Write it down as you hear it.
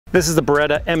This is the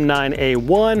Beretta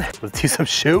M9A1. Let's do some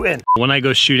shooting. When I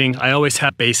go shooting, I always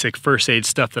have basic first aid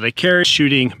stuff that I carry.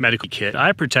 Shooting medical kit,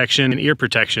 eye protection, and ear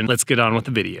protection. Let's get on with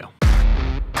the video.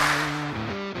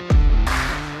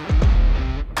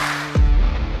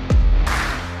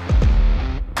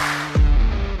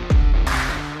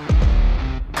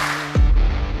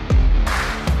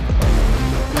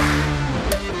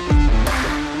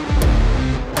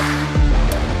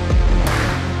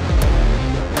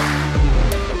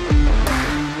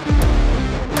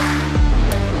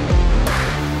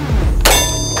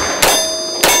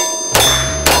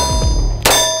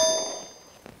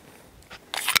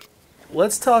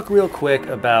 Let's talk real quick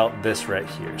about this right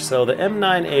here. So the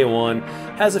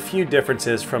M9A1 has a few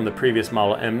differences from the previous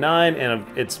model M9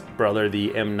 and its brother, the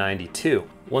M92.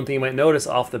 One thing you might notice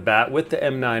off the bat with the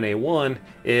M9A1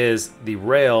 is the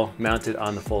rail mounted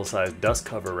on the full-size dust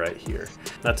cover right here.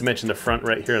 Not to mention the front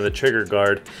right here on the trigger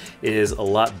guard is a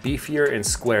lot beefier and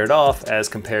squared off as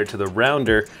compared to the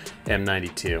rounder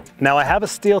M92. Now I have a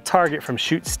steel target from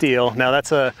Shoot Steel. Now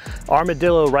that's a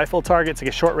armadillo rifle target. It's like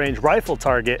a short range rifle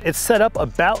target. It's set up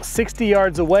about 60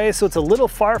 yards away, so it's a little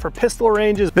far for pistol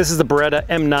ranges. This is the Beretta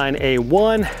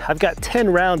M9A1. I've got 10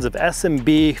 rounds of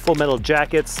SMB full metal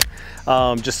jackets.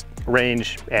 Just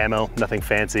range ammo, nothing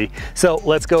fancy. So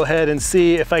let's go ahead and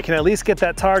see if I can at least get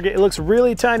that target. It looks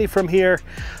really tiny from here,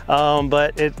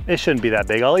 but it shouldn't be that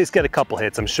big. I'll at least get a couple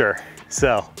hits, I'm sure.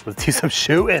 So let's do some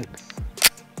shooting.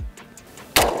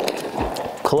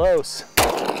 Close,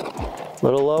 a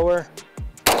little lower.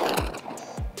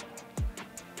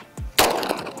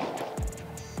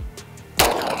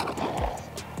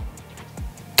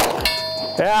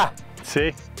 Yeah,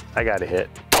 see, I got a hit.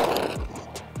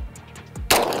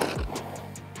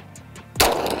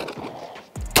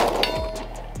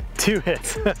 Two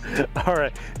hits. All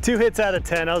right, 2 hits out of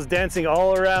 10. I was dancing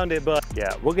all around it, but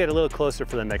yeah, we'll get a little closer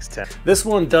for the next 10. This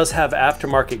one does have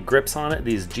aftermarket grips on it,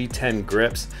 these G10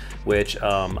 grips, which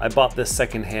I bought this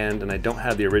secondhand and I don't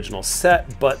have the original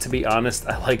set, but to be honest,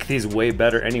 I like these way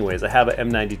better anyways. I have an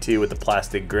M92 with the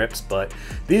plastic grips, but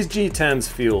these G10s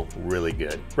feel really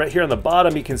good. Right here on the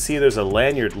bottom, you can see there's a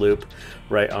lanyard loop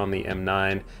right on the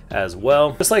M9 as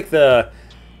well. Just like the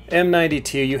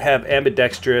M92, you have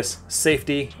ambidextrous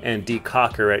safety and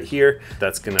decocker right here.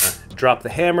 That's gonna drop the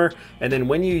hammer, and then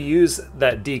when you use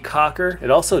that decocker, it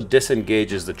also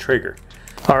disengages the trigger.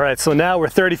 All right, so now we're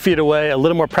 30 feet away, a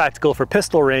little more practical for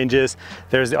pistol ranges.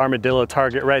 There's the armadillo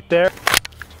target right there.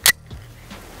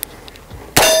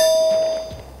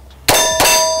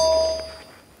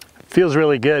 Feels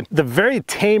really good. The very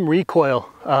tame recoil,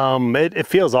 it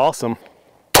feels awesome.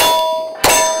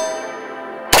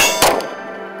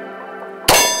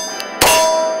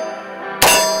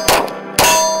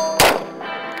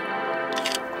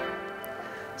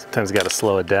 Sometimes you gotta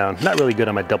slow it down. Not really good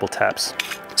on my double taps.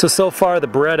 So far the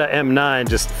Beretta M9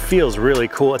 just feels really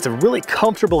cool. It's a really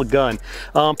comfortable gun,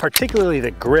 particularly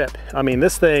the grip. I mean,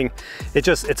 this thing,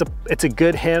 it's a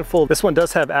good handful. This one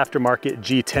does have aftermarket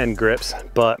G10 grips,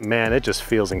 but man, it just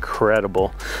feels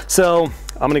incredible. So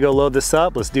I'm gonna go load this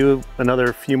up. Let's do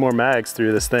another few more mags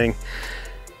through this thing,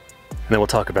 and then we'll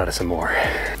talk about it some more.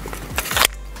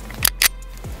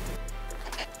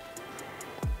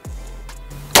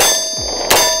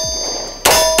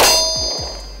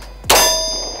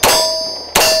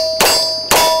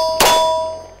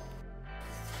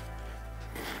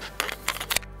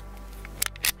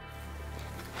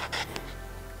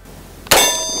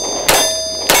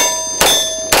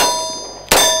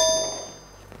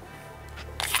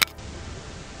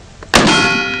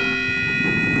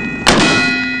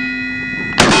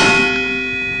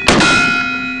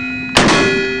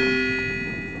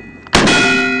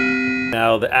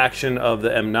 Now the action of the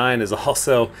M9 is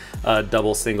also a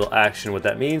double single action. What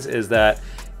that means is that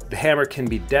the hammer can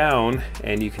be down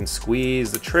and you can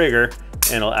squeeze the trigger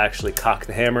and it'll actually cock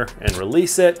the hammer and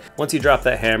release it. Once you drop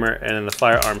that hammer and then the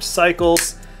firearm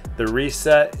cycles, the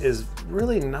reset is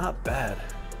really not bad.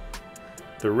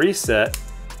 The reset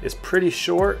is pretty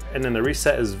short, and then the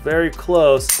reset is very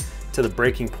close to the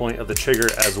breaking point of the trigger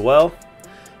as well.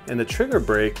 And the trigger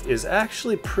break is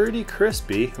actually pretty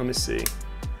crispy. Let me see.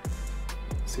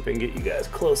 See if I can get you guys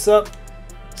close up.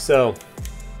 So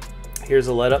here's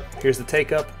the let up, here's the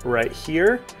take up right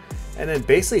here. And then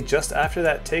basically just after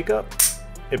that take up,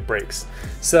 it breaks.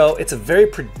 So it's a very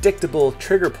predictable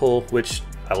trigger pull, which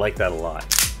I like that a lot.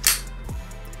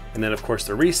 And then of course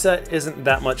the reset isn't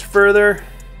that much further.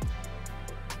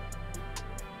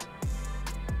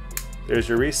 There's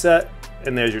your reset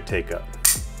and there's your take up.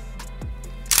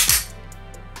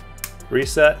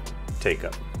 Reset, take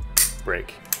up,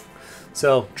 break.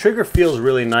 So trigger feels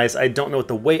really nice. I don't know what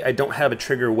the weight, I don't have a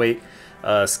trigger weight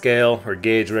scale or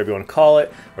gauge, whatever you want to call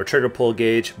it, or trigger pull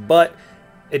gauge, but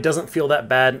it doesn't feel that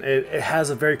bad. It has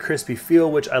a very crispy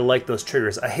feel, which I like those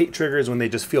triggers. I hate triggers when they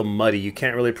just feel muddy. You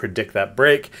can't really predict that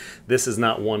break. This is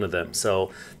not one of them,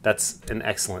 so that's an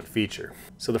excellent feature.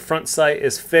 So the front sight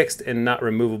is fixed and not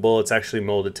removable. It's actually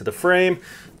molded to the frame.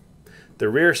 The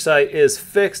rear sight is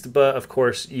fixed, but of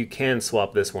course you can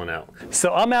swap this one out.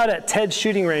 So I'm out at Ted's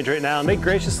shooting range right now, and they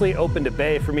graciously opened a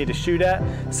bay for me to shoot at.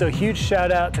 So huge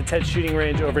shout out to Ted's shooting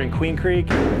range over in Queen Creek.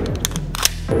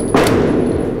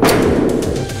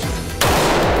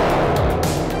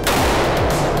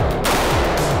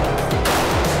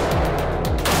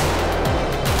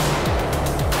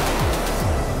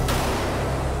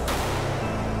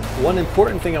 One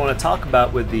important thing I want to talk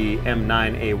about with the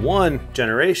M9A1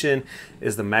 generation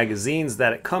is the magazines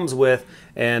that it comes with,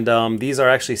 and these are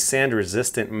actually sand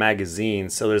resistant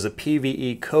magazines. So there's a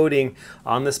PVE coating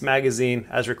on this magazine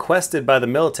as requested by the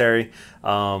military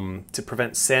to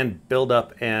prevent sand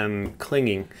buildup and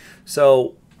clinging.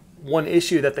 So one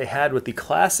issue that they had with the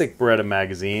classic Beretta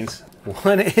magazines,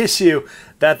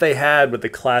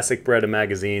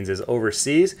 is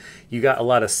overseas, you got a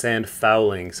lot of sand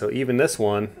fouling. So even this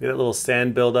one, you get a little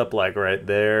sand buildup like right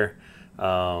there,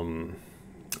 all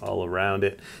around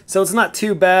it. So it's not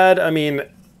too bad. I mean,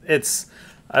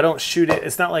 I don't shoot it.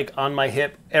 It's not like on my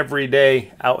hip every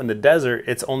day out in the desert.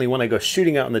 It's only when I go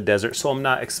shooting out in the desert, so I'm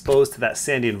not exposed to that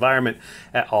sandy environment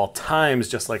at all times,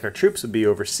 just like our troops would be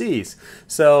overseas.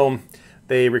 So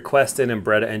they requested and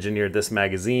Beretta engineered this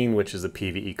magazine, which is a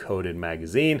PVE coated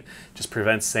magazine. Just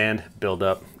prevents sand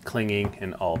buildup, clinging,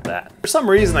 and all that. For some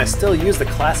reason, I still use the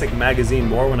classic magazine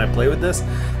more when I play with this.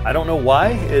 I don't know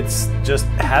why. It's just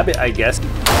habit, I guess.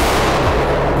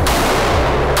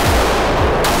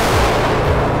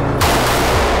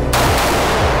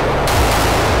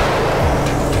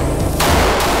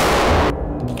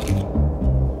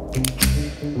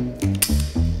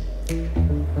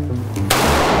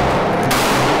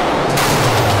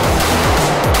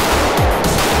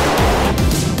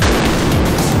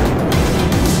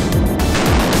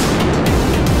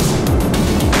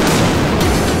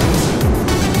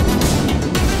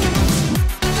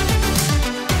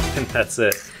 That's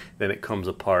it. Then it comes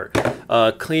apart.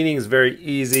 Cleaning is very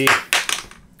easy.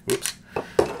 Whoops.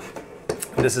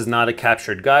 This is not a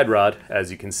captured guide rod,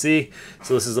 as you can see.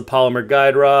 So this is a polymer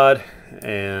guide rod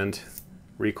and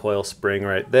recoil spring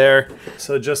right there.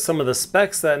 So just some of the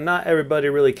specs that not everybody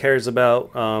really cares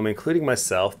about, including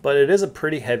myself, but it is a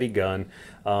pretty heavy gun.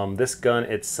 This gun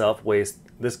itself weighs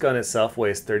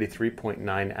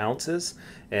 33.9 ounces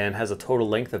and has a total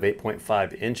length of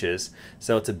 8.5 inches.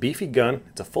 So it's a beefy gun,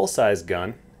 it's a full-size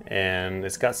gun, and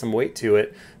it's got some weight to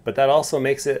it, but that also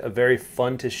makes it a very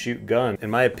fun to shoot gun. In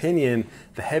my opinion,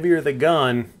 the heavier the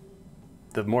gun,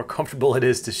 the more comfortable it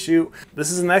is to shoot.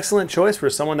 This is an excellent choice for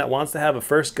someone that wants to have a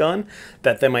first gun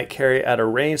that they might carry at a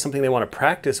range, something they want to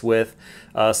practice with,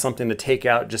 something to take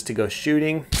out just to go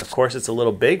shooting. Of course, it's a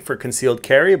little big for concealed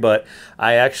carry, but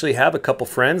I actually have a couple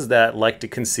friends that like to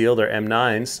conceal their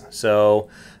M9s. So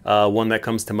one that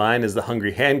comes to mind is the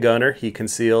Hungry Handgunner. He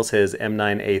conceals his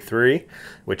M9A3,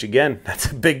 which again, that's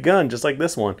a big gun, just like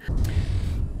this one.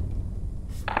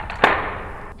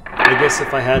 I guess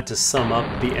if I had to sum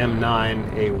up the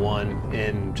M9A1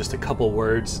 in just a couple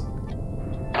words,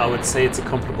 I would say it's a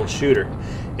comfortable shooter.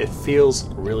 It feels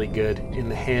really good in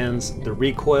the hands. The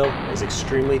recoil is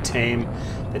extremely tame.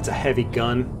 It's a heavy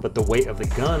gun, but the weight of the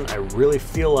gun, I really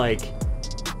feel like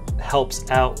helps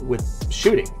out with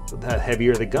shooting. The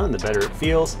heavier the gun, the better it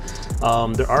feels.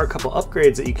 There are a couple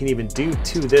upgrades that you can even do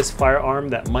to this firearm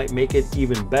that might make it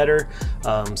even better,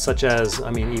 such as,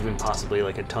 I mean, even possibly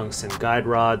like a tungsten guide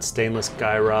rod, stainless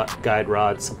guide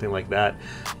rod, something like that.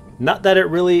 Not that it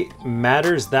really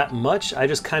matters that much. I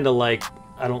just kind of like,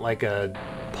 I don't like a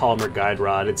polymer guide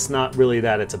rod. It's not really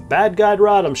that it's a bad guide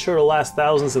rod. I'm sure it'll last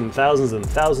thousands and thousands and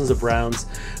thousands of rounds,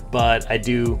 but I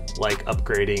do like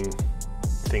upgrading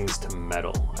things to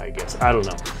metal, I guess. I don't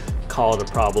know. Call it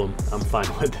a problem. I'm fine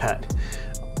with that.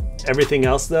 Everything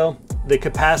else though, the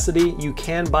capacity, you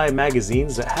can buy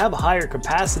magazines that have higher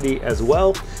capacity as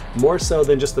well, more so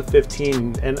than just the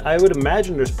 15, and I would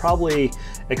imagine there's probably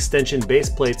extension base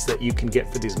plates that you can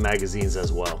get for these magazines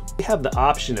as well. You have the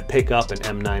option to pick up an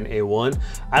M9A1.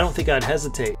 I don't think I'd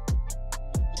hesitate.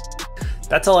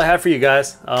 That's all I have for you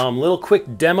guys. Little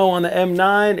quick demo on the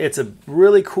M9. It's a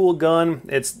really cool gun.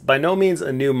 It's by no means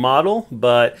a new model,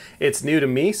 but it's new to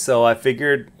me, so I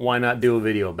figured why not do a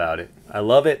video about it. I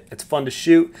love it. It's fun to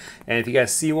shoot, and if you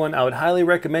guys see one, I would highly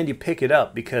recommend you pick it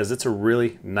up because it's a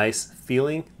really nice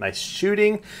feeling, nice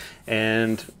shooting,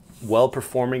 and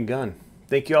well-performing gun.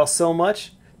 Thank you all so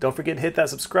much. Don't forget to hit that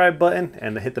subscribe button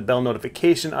and to hit the bell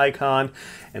notification icon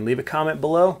and leave a comment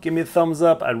below. Give me a thumbs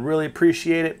up. I'd really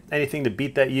appreciate it. Anything to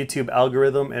beat that YouTube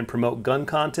algorithm and promote gun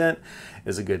content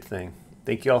is a good thing.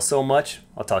 Thank you all so much.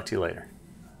 I'll talk to you later.